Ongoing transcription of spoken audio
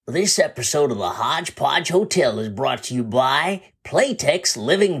This episode of the Hodgepodge Hotel is brought to you by Playtex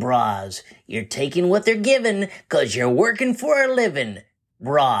Living Bras. You're taking what they're giving 'cause you're working for a living.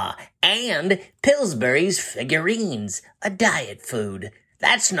 Bra. And Pillsbury's Figurines, a diet food.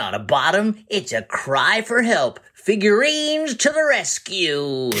 That's not a bottom, it's a cry for help. Figurines to the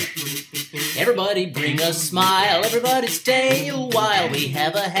rescue. Everybody bring a smile, everybody stay a while. We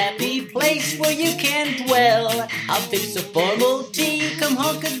have a happy place where you can dwell. I'll fix a formal tea, come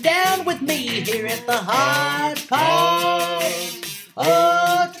hunker down with me here at the Hodgepodge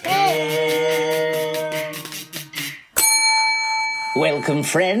Hotel. Welcome,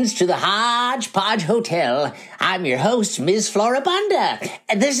 friends, to the Hodgepodge Hotel. I'm your host, Ms. Floribunda,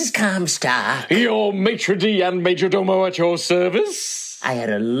 and this is Comstar. Your maitre d' and major domo at your service. I had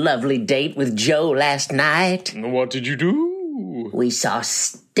a lovely date with Joe last night. What did you do? We saw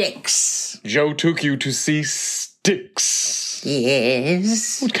sticks. Joe took you to see sticks.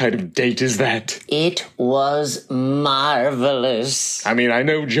 Yes. What kind of date is that? It was marvelous. I mean, I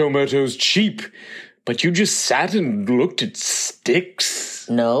know Joe Mirto's cheap, but you just sat and looked at sticks?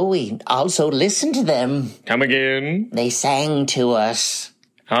 No, we also listened to them. Come again? They sang to us.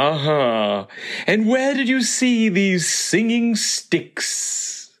 Uh-huh. And where did you see these singing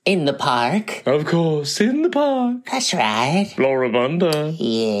sticks? In the park. Of course, in the park. That's right. Floribunda.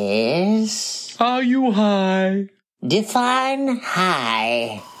 Yes. Are you high? Define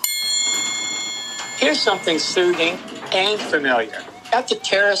high. Here's something soothing and familiar at the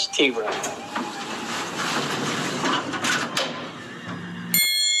Terrace Tea Room.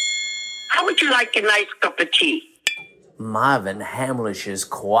 How would you like a nice cup of tea? Marvin Hamlish is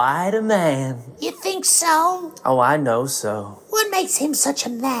quite a man. You think so? Oh, I know so. What makes him such a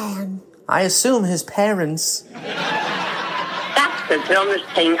man? I assume his parents. That's the dumbest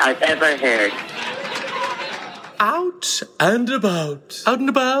thing I've ever heard. Out and about. Out and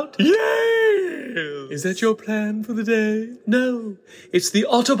about? Yeah! Is that your plan for the day? No. It's the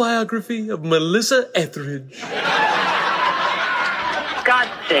autobiography of Melissa Etheridge. God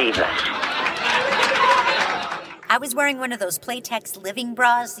save us. I was wearing one of those Playtex Living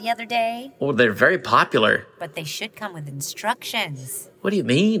Bras the other day. Oh, they're very popular. But they should come with instructions. What do you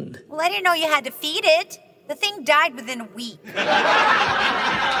mean? Well, I didn't know you had to feed it. The thing died within a week.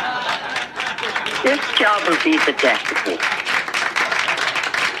 This job will be the death of me.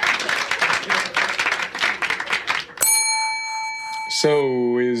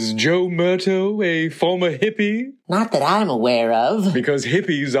 So, is Joe Mirto a former hippie? Not that I'm aware of. Because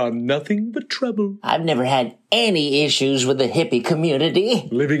hippies are nothing but trouble. I've never had any issues with the hippie community.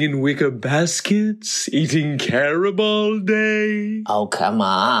 Living in wicker baskets, eating carob all day. Oh, come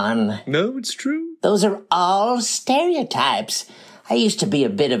on. No, it's true. Those are all stereotypes. I used to be a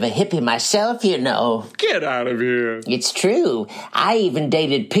bit of a hippie myself, you know. Get out of here. It's true. I even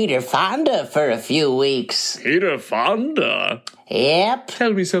dated Peter Fonda for a few weeks. Peter Fonda? Yep.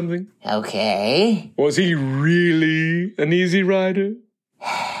 Tell me something. Okay. Was he really an easy rider?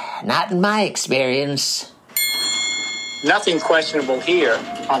 Not in my experience. Nothing questionable here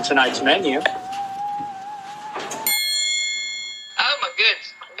on tonight's menu. Oh my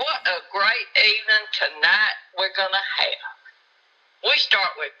goodness, what a great evening tonight we're gonna have. We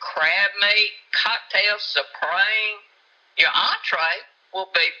start with crab meat, cocktail supreme. Your entree will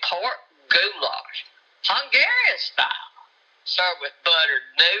be pork goulash, Hungarian style, served with buttered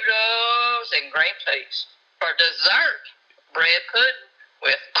noodles and green peas. For dessert, bread pudding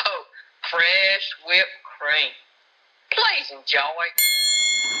with, fresh whipped cream. Please enjoy.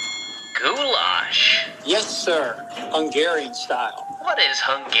 Goulash? Yes, sir. Hungarian style. What is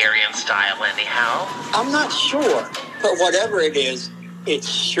Hungarian style, anyhow? I'm not sure, but whatever it is, it's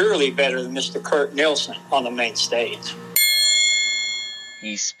surely better than Mr. Kurt Nielsen on the main stage.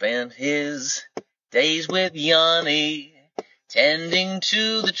 He spent his days with Yanni, tending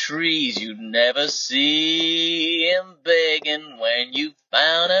to the trees you'd never see him begging when you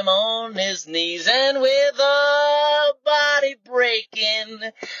found him on his knees, and with a body breaking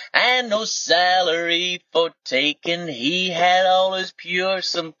and no salary for taking, he had all his pure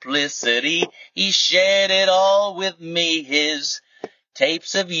simplicity. He shared it all with me, his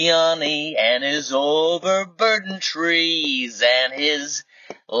tapes of Yanni and his overburdened trees and his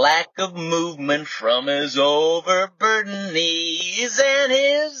lack of movement from his overburdened knees and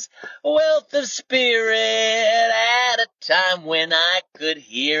his wealth of spirit at a time when I could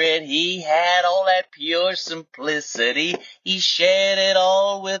hear it. He had all that pure simplicity. He shared it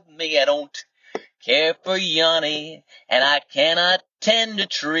all with me. I don't care for Yanni, and I cannot tend to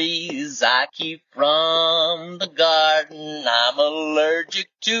trees. I keep from the garden. I'm allergic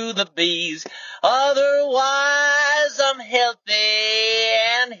to the bees. Otherwise, I'm healthy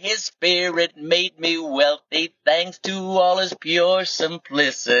and His spirit made me wealthy thanks to all his pure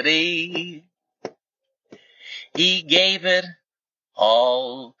simplicity. He gave it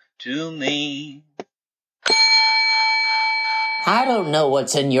all to me. I don't know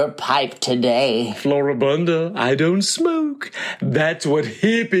what's in your pipe today. Floribunda, I don't smoke. That's what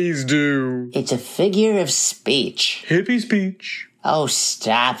hippies do. It's a figure of speech. Hippie speech. Oh,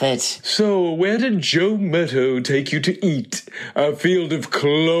 stop it. So, where did Joe Mirto take you to eat? A field of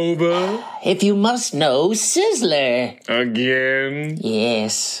clover? If you must know, Sizzler. Again?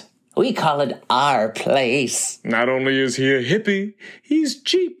 Yes. We call it our place. Not only is he a hippie, he's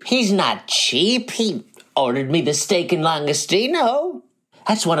cheap. He's not cheap. He ordered me the steak and langostino.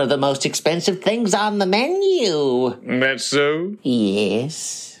 That's one of the most expensive things on the menu. That's so?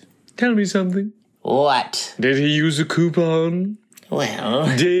 Yes. Tell me something. What? Did he use a coupon? Well...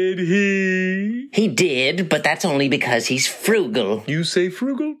 Did he? He did, but that's only because he's frugal. You say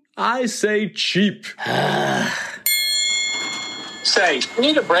frugal? I say cheap. Say, we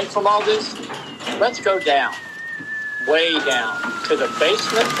need a break from all this. Let's go down, way down, to the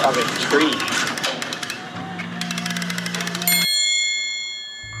basement of a tree.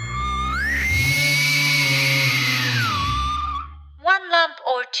 One lump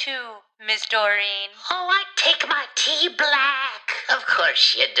or two, Miss Doreen. Oh, I take my tea black. Of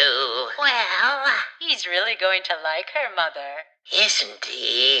course you do. Well, He's really going to like her, Mother. Yes,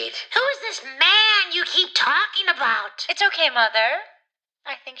 indeed. who's this man you keep talking about? It's okay, Mother.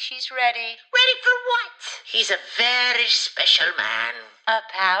 I think she's ready. Ready for what? He's a very special man. A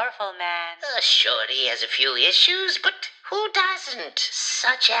powerful man. Sure, he has a few issues, but who doesn't?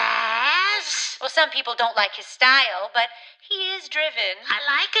 Such as? Well, some people don't like his style, but he is driven. I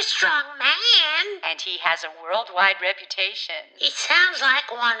like a strong man. And he has a worldwide reputation. He sounds like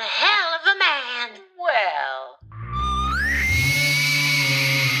one hell of a man. Well...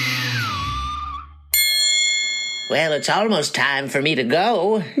 Well, it's almost time for me to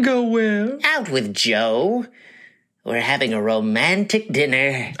go. Go where? Out with Joe. We're having a romantic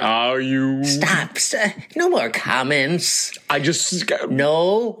dinner. Are you? Stop. No more comments. I just...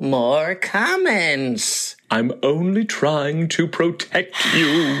 No more comments. I'm only trying to protect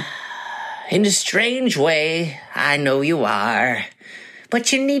you. In a strange way, I know you are.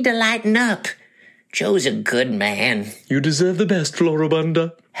 But you need to lighten up. Joe's a good man. You deserve the best,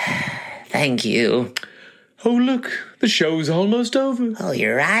 Floribunda. Thank you. Oh, look, the show's almost over. Oh,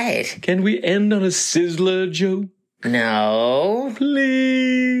 you're right. Can we end on a sizzler joke? No.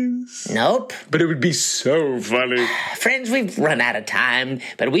 Please. Nope. But it would be so funny. Friends, we've run out of time,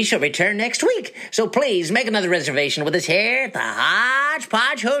 but we shall return next week. So please make another reservation with us here at the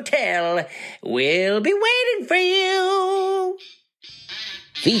Hodgepodge Hotel. We'll be waiting for you.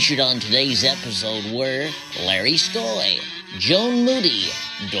 Featured on today's episode were Larry Stoy, Joan Moody,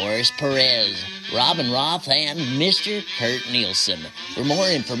 Doris Perez, Robin Roth, and Mr. Kurt Nielsen. For more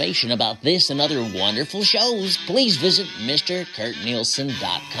information about this and other wonderful shows, please visit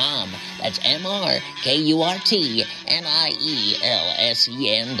MrKurtNielsen.com. That's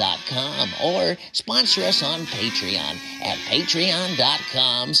MrKurtNielsen.com. Or sponsor us on Patreon at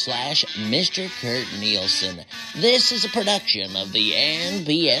patreon.com/Mr. Kurt Nielsen. This is a production of the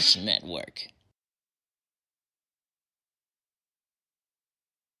NBS Network.